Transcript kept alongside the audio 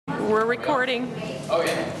We're recording.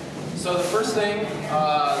 Okay, so the first thing we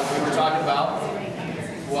were talking about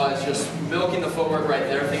was just milking the footwork right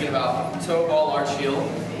there, thinking about toe, ball, arch, heel,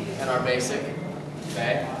 and our basic.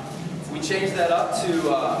 Okay, we changed that up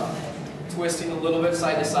to twisting a little bit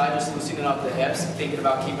side to side, just loosening up the hips, thinking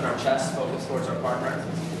about keeping our chest focused towards our partner.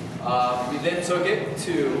 We then took it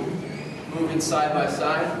to moving side by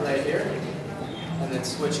side right here, and then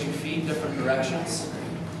switching feet different directions.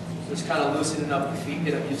 Just kind of loosening up the feet,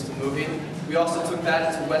 get them used to moving. We also took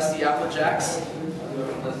that to Westy Applejacks.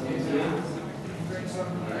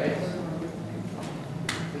 Alright.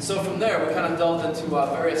 And so from there, we kind of delved into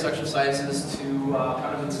various exercises to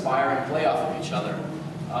kind of inspire and play off of each other.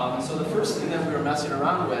 So the first thing that we were messing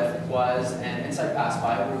around with was an inside pass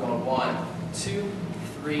by. We were going 1, 2,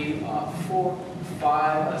 3, 4,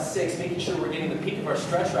 5, 6, making sure we're getting the peak of our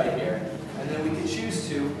stretch right here. And then we can choose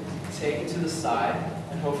to take it to the side,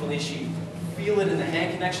 and hopefully she feel it in the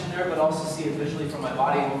hand connection there, but also see it visually from my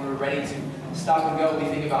body. And when we're ready to stop and go, we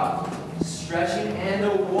think about stretching and a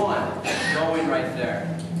 1 going right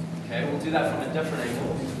there. Okay, we'll do that from a different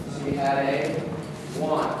angle. So we had a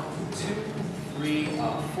 1, 2, 3,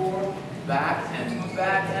 4, back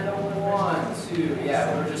and a 1, 2.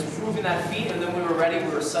 Yeah, we were just moving that feet, and then when we were ready,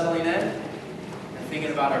 we were settling in and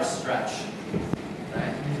thinking about our stretch.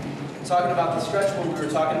 Right? Talking about the stretch, what we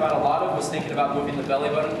were talking about a lot of was thinking about moving the belly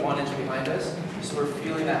button 1 inch behind us. So we're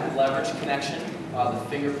feeling that leverage connection, the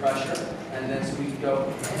finger pressure, and then so we can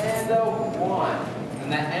go and a 1.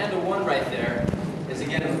 And that and a 1 right there is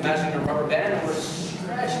again imagining a rubber band, and we're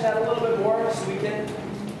stretching that a little bit more so we can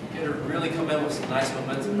get her really come in with some nice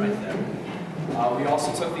momentum right there. We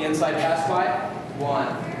also took the inside pass by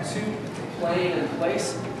 1, 2, playing in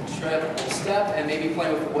place. Shred, step, and maybe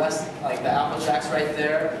play with the West, like the Applejacks right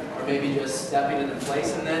there, or maybe just stepping it in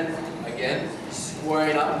place, and then, again,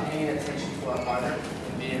 squaring up, paying attention to our partner,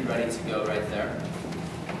 and being ready to go right there.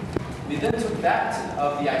 We then took that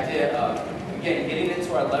of the idea of, again, getting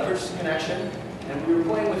into our leverage connection, and we were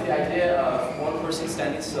playing with the idea of one person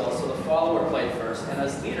standing still, so the follower played first, and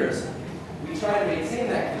as leaders, we try to maintain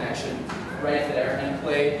that connection right there and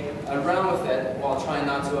play around with it while trying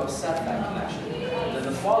not to upset that connection. And then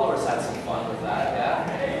the followers had some fun with that,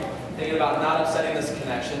 yeah? Thinking about not upsetting this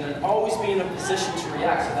connection and always being in a position to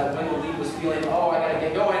react so that when the lead was feeling, oh, I gotta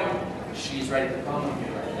get going, she's ready to come with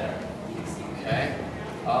me right there. Okay?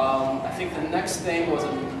 I think the next thing was the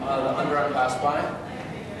underarm pass by.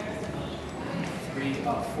 3,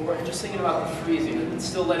 4, and just thinking about the freezing and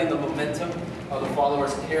still letting the momentum of the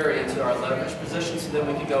followers carry into our leverage position so then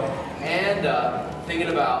we can go and thinking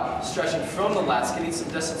about stretching from the lats, getting some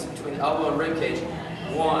distance between elbow and rib cage.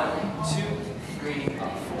 1, 2, 3,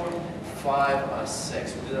 4, 5,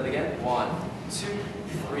 6. We'll do that again. 1, 2,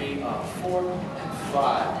 3, 4, and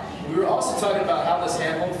 5. We were also talking about how this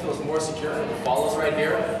handhold feels more secure when it follows right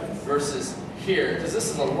here versus here, because this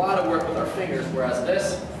is a lot of work with our fingers, whereas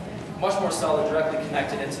this, much more solid, directly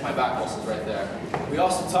connected into my back muscles right there. We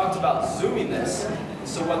also talked about zooming this.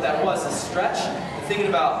 So what that was is stretch, and thinking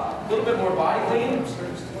about a little bit more body lean,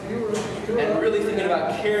 and really thinking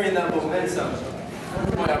about carrying that momentum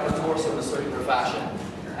through my upper torso in a circular fashion.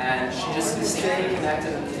 And she just is staying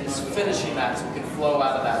connected and is finishing that so we can flow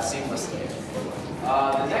out of that seamlessly.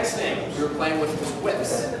 The next thing we were playing with was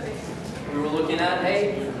whips. We were looking at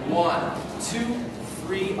a 1, 2,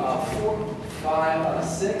 3, 4, 5,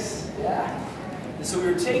 6. Yeah. And so we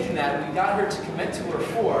were taking that, and we got her to commit to her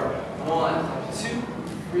 4. 1, 2,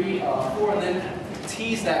 3, 4, and then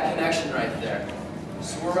tease that connection right there.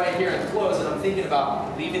 So we're right here in close, and I'm thinking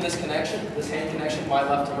about leaving this connection, this hand connection, my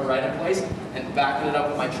left to her right in place, and backing it up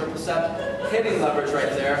with my triple step, hitting leverage right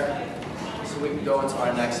there, so we can go into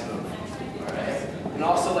our next move. All right. And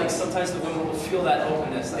also, like sometimes the women will feel that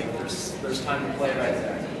openness, like there's time to play right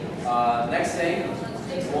there. Next thing,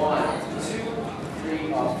 1, 2,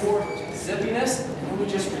 3, 4, zippiness, and then we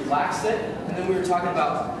just relaxed it, and then we were talking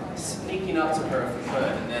about sneaking up to her if we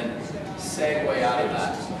could, and then segue out of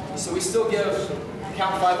that. So we still give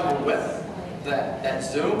count 5 of a whip, that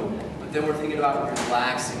zoom, but then we're thinking about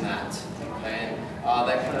relaxing that, okay? And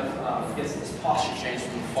that kind of gets this posture change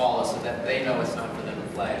from the follow so that they know it's time for them to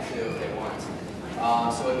play too if they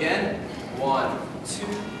want. So again, 1, 2,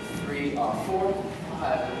 3, 4,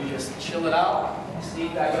 5, and we just chill it out,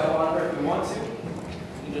 sneak back up on her if we want to. You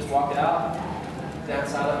can just walk it out,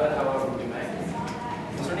 dance out of it however we may.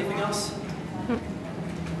 Is there anything else?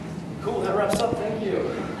 Cool, that wraps up, thank you.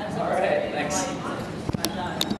 All right, thanks.